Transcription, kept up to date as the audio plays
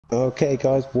Okay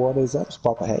guys, what is up?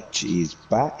 Poppa H is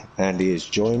back and he is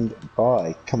joined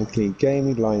by Coming Clean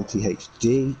Gaming, Lionthd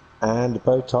HD and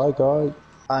Bowtie Guy.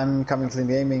 I'm Coming Clean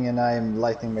Gaming and I'm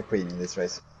Lightning McQueen in this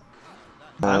race.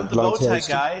 I'm the Bowtie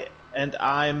Guy and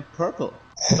I'm purple.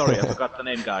 Sorry, I forgot the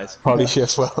name, guys. Polish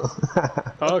as well.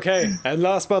 Okay, and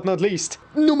last but not least,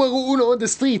 numero uno on the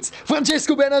streets,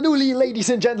 Francesco Bernanulli, ladies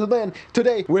and gentlemen,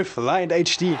 today with Lionthd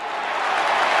HD.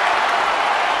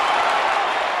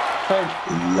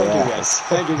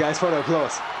 Thank you guys for the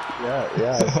applause.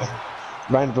 Yeah.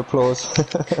 Round of applause.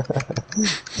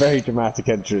 Very dramatic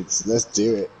entrance. Let's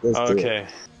do it. Let's do it. Okay.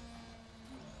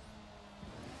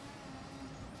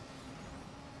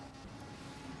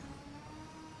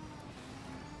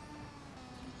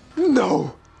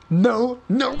 No!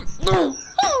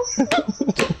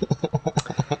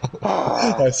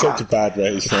 That's such a bad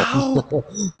race.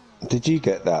 Did you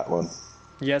get that one?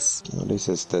 Yes. At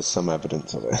least there's some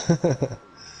evidence of it.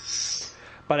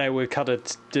 But I will cut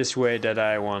it this way that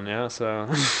I won, yeah, so...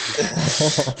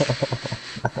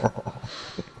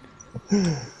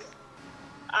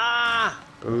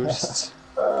 Boost.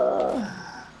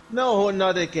 No,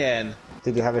 not again.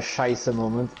 Did you have a scheisse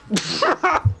moment?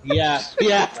 Yeah,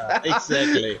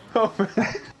 exactly.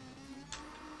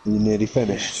 You nearly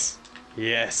finished.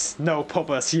 Yes, no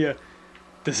poppers here.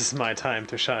 This is my time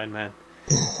to shine, man.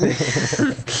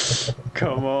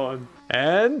 Come on.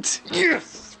 And...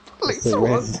 Yes! Please,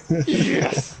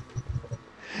 yes!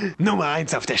 Nummer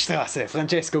 1 auf der Straße,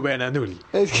 Francesco Bernanulli.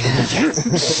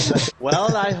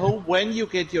 Well, I hope when you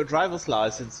get your driver's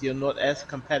license, you're not as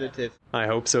competitive. I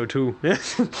hope so too.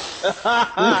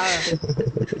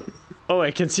 Oh,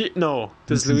 I can see... No,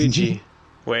 this is Luigi.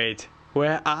 Wait,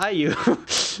 where are you?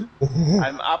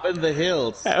 I'm up in the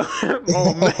hills.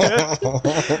 Oh,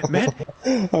 man.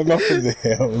 I'm up in the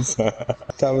hills.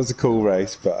 That was a cool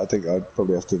race, but I think I'd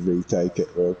probably have to retake it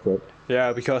real quick.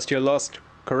 Yeah, because you lost.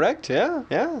 Correct, yeah.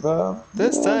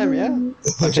 This time, yeah.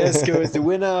 Francesco is the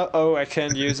winner. Oh, I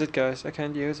can't use it, guys. I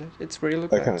can't use it. It's really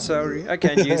bad. Sorry, I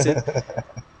can't use it.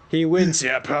 He wins.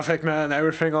 Yeah, perfect, man.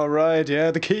 Everything all right.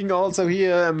 Yeah, the king also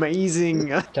here. Amazing.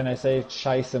 Can I say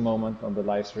scheisse moment on the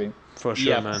live stream? For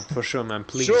sure, man. For sure, man.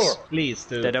 Please. Sure, please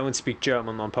do. They don't speak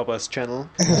German on Poppa's channel.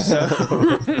 So.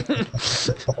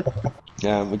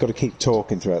 We've got to keep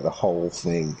talking throughout the whole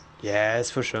thing.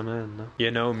 Yes, for sure, man. You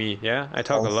know me, yeah? I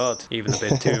talk a lot, even a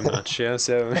bit too much, yeah?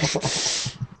 So.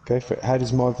 Go for it. How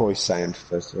does my voice sound,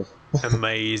 first of all?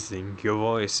 Amazing. Your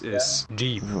voice is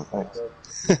deep. Oh, thanks.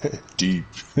 Deep.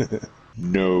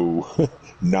 No.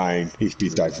 Nein, ich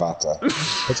bin dein Vater.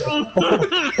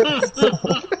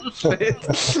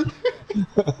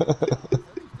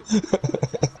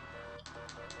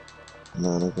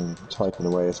 Man, I've been typing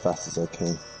away as fast as I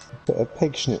can. A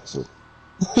pig schnitzel.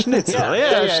 Schnitzel,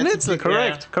 yeah, Schnitzel,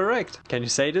 correct. Correct. Can you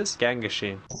say this? Gern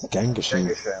geschehen. Gern geschehen.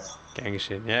 Gern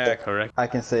geschehen, yeah, correct. I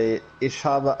can say, ich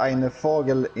habe eine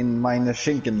Vogel in meine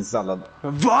Schinkensalat.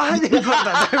 What?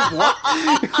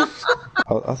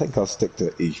 I think I'll stick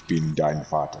to Ich bin dein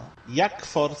Vater. Jak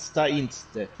forsta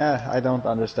inste. I don't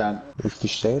understand. Ich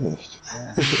verstehe nicht.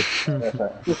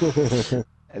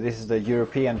 This is the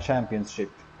European Championship,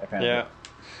 apparently. Yeah.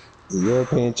 The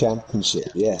European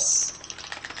Championship, yes.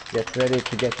 Get ready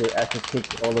to get your ass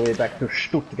kicked all the way back to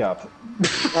Stuttgart.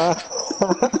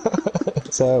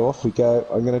 So off we go.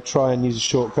 I'm going to try and use a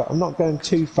shortcut. I'm not going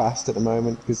too fast at the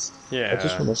moment because I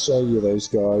just want to show you those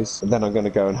guys. And then I'm going to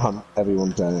go and hunt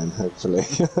everyone down, hopefully.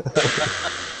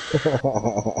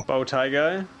 Bowtie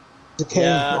guy?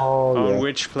 Yeah. On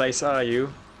which place are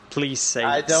you? Please say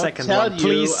I don't second tell one. you.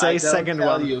 Please say I don't second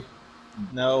tell one. You.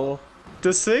 No. The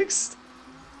 6th?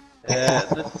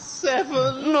 The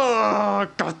 7th. No,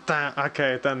 goddamn.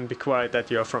 Okay, then be quiet that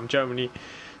you're from Germany.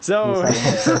 So.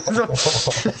 He's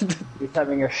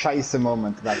having a scheisse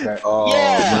moment back there. Oh,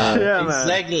 Yeah, man.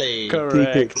 exactly.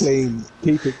 Correct. Keep it clean.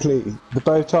 Keep it clean. The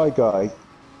bow tie guy,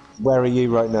 where are you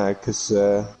right now? Because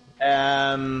well,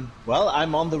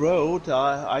 I'm on the road.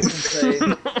 I can say.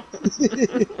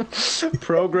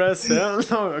 Progress, yeah?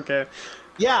 No, okay.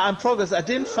 Yeah, I'm progress. I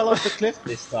didn't fall off the cliff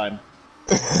this time.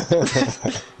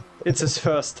 It's his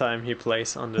first time he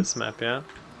plays on this map, yeah?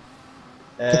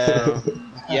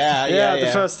 Yeah,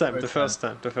 the first time.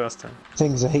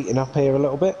 things are heating up here a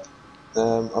little bit.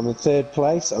 I'm in 3rd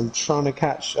place. I'm trying to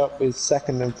catch up with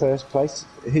 2nd and 1st place.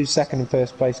 Who's 2nd and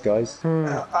 1st place, guys?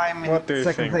 I'm What do in you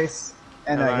 2nd think? place.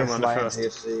 And And I I'm guess on the Lion first.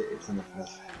 is in the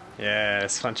first.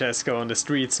 Yes, Francesco on the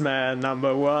streets, man,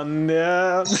 number 1,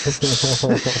 yeah.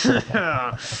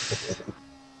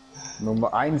 Nummer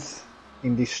 1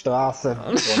 in die Straße.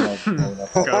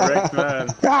 Correct, man.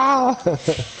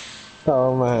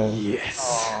 Oh man. Yes.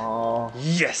 Oh.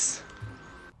 Yes.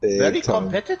 Very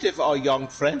competitive, our young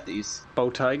friend is.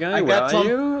 Bow tie guy, where are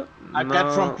you? I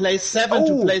got from place 7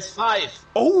 to place 5.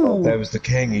 Oh, there was the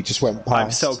king. He just went past.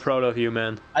 I'm so proud of you,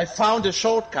 man. I found a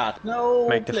shortcut. No,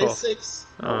 Make the place 6.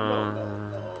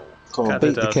 No. Come on,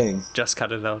 beat the king. Just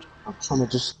cut it out. I'm trying to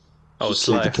just. Oh, it's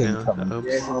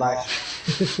live.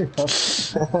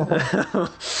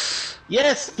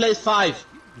 Yes, place 5.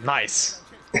 Nice.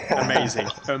 Amazing.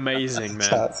 Amazing, man.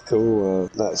 That's cool.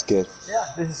 That's good. Yeah,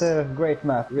 this is a great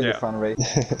map. Really fun race.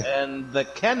 And the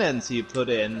cannons he put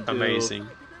in. Amazing.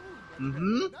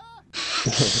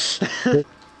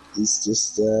 He's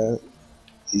just.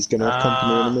 He's gonna have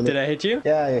company in a minute. Did I hit you?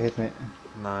 Yeah, you hit me.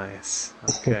 Nice.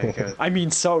 Okay, good. I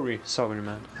mean, sorry,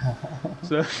 man.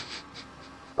 So.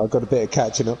 I've got a bit of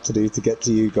catching up to do to get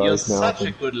to you guys now. You're such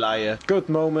a good liar. Good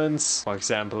moments, for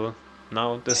example.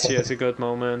 Now this here is a good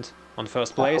moment on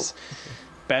first place.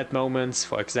 Bad moments,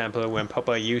 for example, when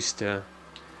Poppa used the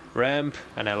ramp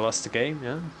and I lost the game.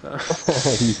 Yeah. So.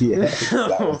 Yeah,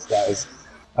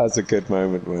 that was a good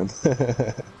moment, man.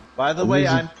 By the way,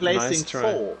 I'm placing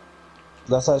 4.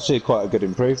 That's actually quite a good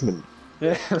improvement.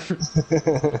 Yeah.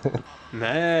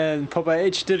 Man, Poppa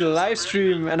H did a live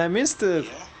stream and I missed it.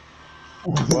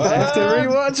 Well, I have to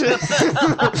rewatch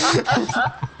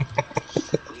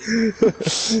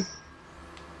it.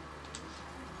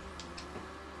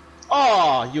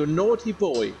 Oh, you naughty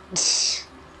boy.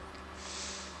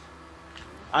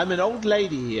 I'm an old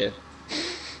lady here.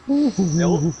 The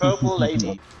old purple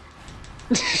lady.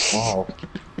 Wow.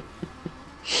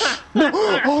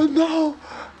 Oh no!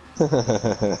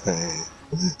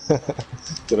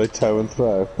 Did I tow and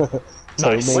throw?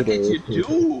 Nice. What did you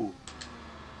do?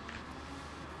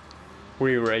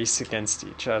 We race against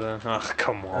each other. Oh,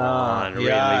 come on.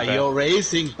 Yeah, really you're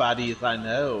racing buddies, I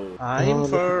know. I'm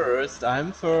first.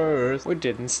 We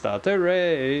didn't start the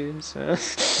race.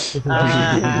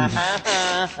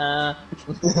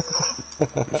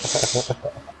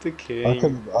 The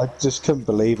king. I just couldn't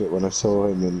believe it when I saw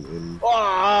him in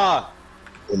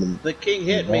the king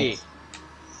hit me.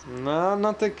 No,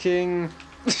 not the king.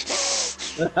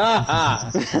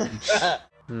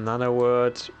 Another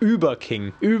word.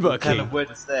 Überking. Überking. What kind of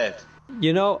word is that?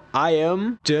 You know, I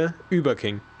am the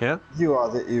Überking, yeah? You are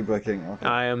the Uber King, okay.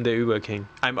 I am the Überking.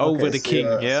 I'm over the king,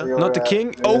 yeah? So Not the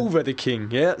king, over the king,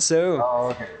 yeah? So... Oh,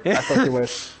 okay. Yeah. I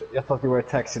thought you were a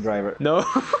taxi driver. No.